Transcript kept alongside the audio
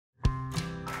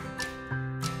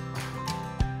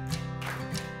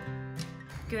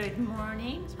Good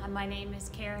morning. My name is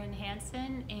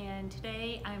Hanson, and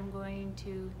today I'm going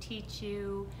to teach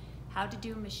you how to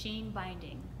do machine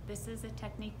binding. This is a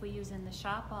technique we use in the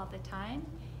shop all the time.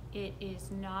 It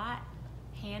is not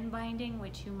hand binding,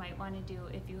 which you might want to do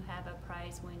if you have a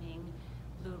prize-winning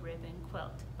blue ribbon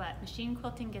quilt. But machine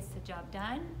quilting gets the job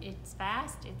done. It's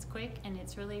fast, it's quick, and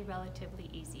it's really relatively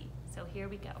easy. So here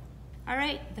we go. All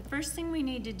right, the first thing we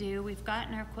need to do, we've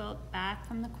gotten our quilt back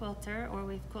from the quilter, or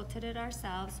we've quilted it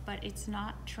ourselves, but it's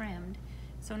not trimmed.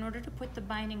 So in order to put the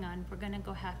binding on, we're gonna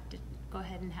go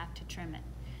ahead and have to trim it.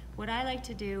 What I like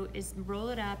to do is roll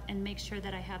it up and make sure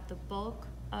that I have the bulk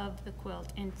of the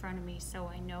quilt in front of me so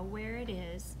I know where it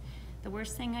is. The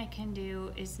worst thing I can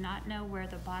do is not know where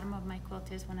the bottom of my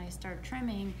quilt is when I start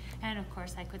trimming, and of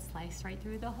course I could slice right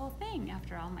through the whole thing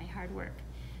after all my hard work.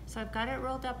 So I've got it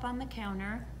rolled up on the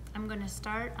counter. I'm going to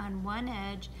start on one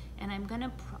edge, and I'm going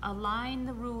to align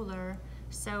the ruler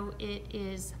so it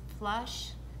is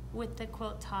flush with the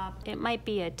quilt top. It might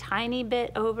be a tiny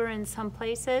bit over in some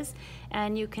places,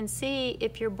 and you can see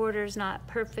if your border is not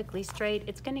perfectly straight,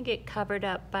 it's going to get covered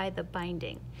up by the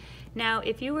binding. Now,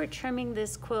 if you were trimming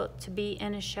this quilt to be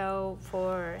in a show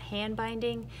for hand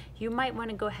binding, you might want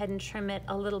to go ahead and trim it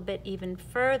a little bit even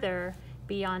further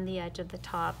beyond the edge of the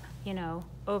top, you know,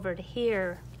 over to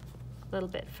here, a little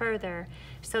bit further,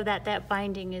 so that that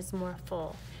binding is more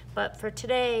full. But for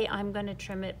today, I'm going to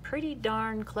trim it pretty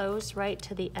darn close right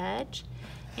to the edge,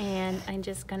 and I'm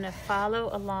just going to follow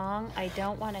along. I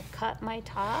don't want to cut my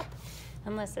top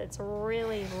unless it's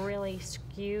really, really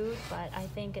skewed, but I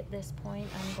think at this point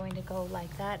I'm going to go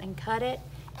like that and cut it.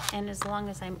 And as long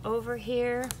as I'm over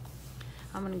here,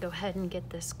 I'm going to go ahead and get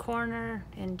this corner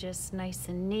and just nice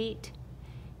and neat.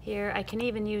 Here, I can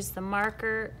even use the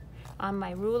marker on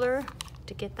my ruler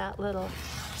to get that little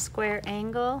square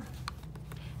angle.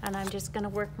 And I'm just gonna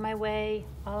work my way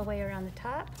all the way around the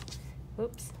top.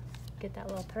 Oops, get that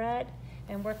little thread,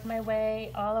 and work my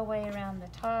way all the way around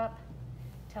the top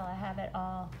till I have it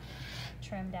all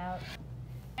trimmed out.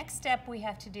 Next step we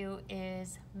have to do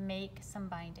is make some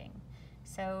binding.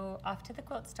 So off to the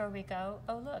quilt store we go.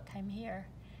 Oh look, I'm here.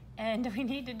 And we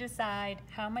need to decide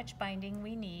how much binding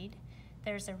we need.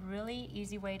 There's a really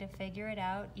easy way to figure it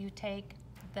out. You take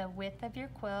the width of your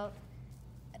quilt,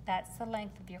 that's the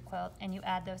length of your quilt, and you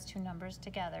add those two numbers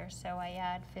together. So I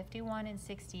add 51 and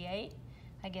 68,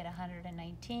 I get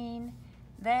 119.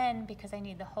 Then, because I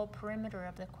need the whole perimeter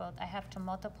of the quilt, I have to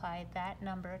multiply that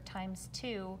number times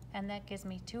 2, and that gives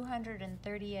me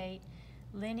 238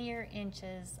 linear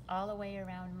inches all the way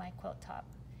around my quilt top.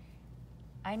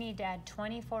 I need to add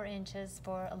 24 inches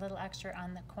for a little extra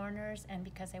on the corners, and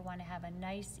because I want to have a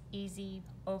nice, easy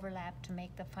overlap to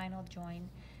make the final join.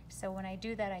 So when I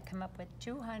do that, I come up with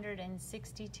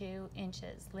 262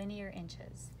 inches, linear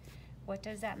inches. What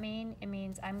does that mean? It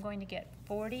means I'm going to get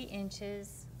 40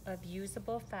 inches of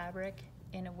usable fabric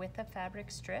in a width of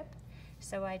fabric strip.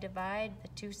 So I divide the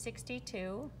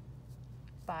 262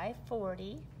 by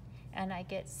 40, and I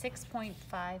get 6.55.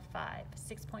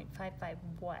 6.55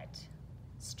 what?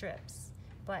 Strips.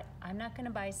 But I'm not going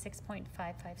to buy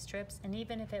 6.55 strips, and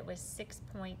even if it was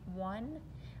 6.1,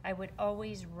 I would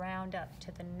always round up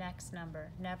to the next number,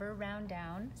 never round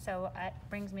down. So it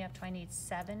brings me up to I need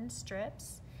 7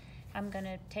 strips. I'm going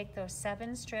to take those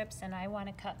 7 strips, and I want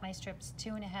to cut my strips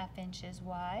 2.5 inches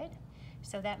wide.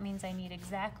 So that means I need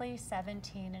exactly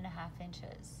 17.5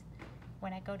 inches.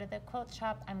 When I go to the quilt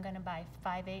shop, I'm going to buy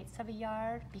 5/8 of a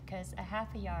yard, because a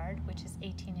half a yard, which is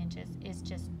 18 inches, is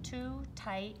just too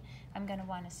tight. I'm going to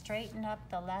want to straighten up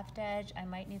the left edge. I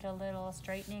might need a little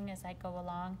straightening as I go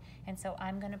along, and so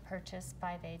I'm going to purchase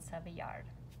 5/8 of a yard.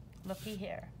 Looky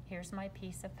here. Here's my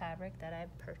piece of fabric that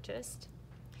I've purchased,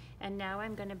 and now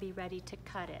I'm going to be ready to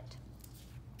cut it.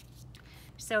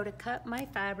 So to cut my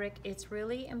fabric, it's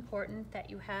really important that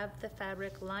you have the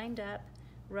fabric lined up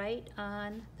right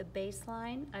on the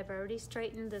baseline. I've already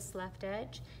straightened this left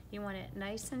edge. You want it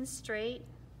nice and straight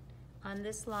on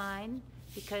this line,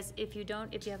 because if you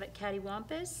have it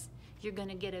cattywampus, you're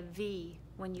gonna get a V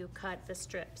when you cut the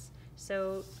strips.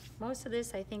 So most of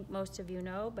this I think most of you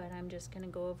know, but I'm just gonna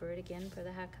go over it again for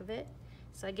the heck of it.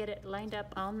 So I get it lined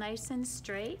up all nice and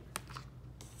straight,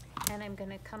 and I'm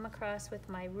gonna come across with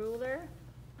my ruler,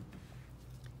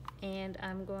 and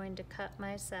I'm going to cut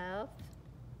myself.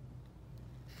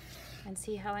 And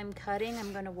see how I'm cutting?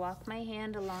 I'm going to walk my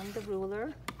hand along the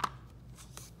ruler.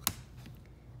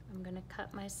 I'm going to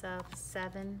cut myself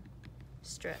 7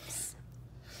 strips.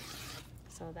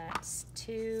 So that's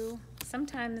 2.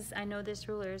 Sometimes I know this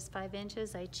ruler is 5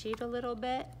 inches. I cheat a little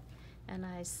bit, and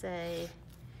I say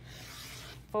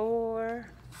 4,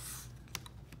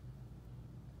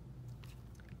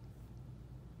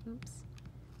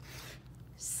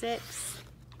 6.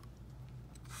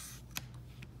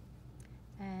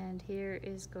 And here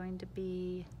is going to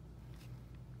be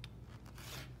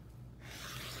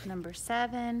number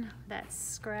 7. That's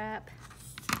scrap.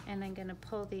 And I'm going to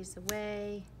pull these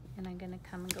away, and I'm going to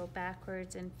come and go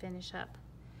backwards and finish up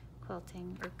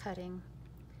quilting or cutting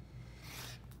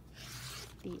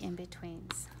the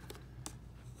in-betweens.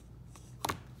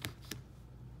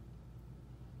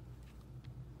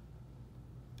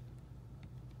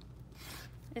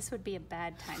 This would be a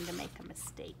bad time to make a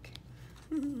mistake.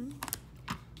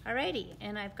 Alrighty,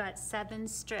 and I've got 7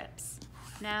 strips.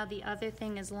 Now the other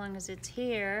thing, as long as it's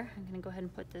here, I'm gonna go ahead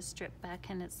and put this strip back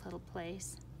in its little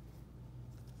place.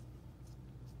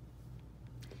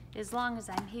 As long as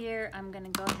I'm here, I'm gonna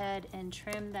go ahead and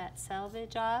trim that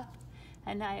selvage off.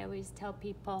 And I always tell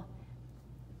people,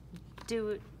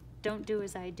 don't do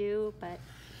as I do, but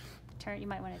you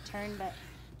might wanna turn, but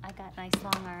I got nice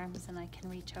long arms and I can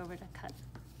reach over to cut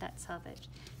that selvage.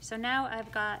 So now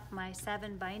I've got my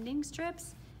 7 binding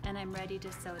strips and I'm ready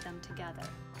to sew them together.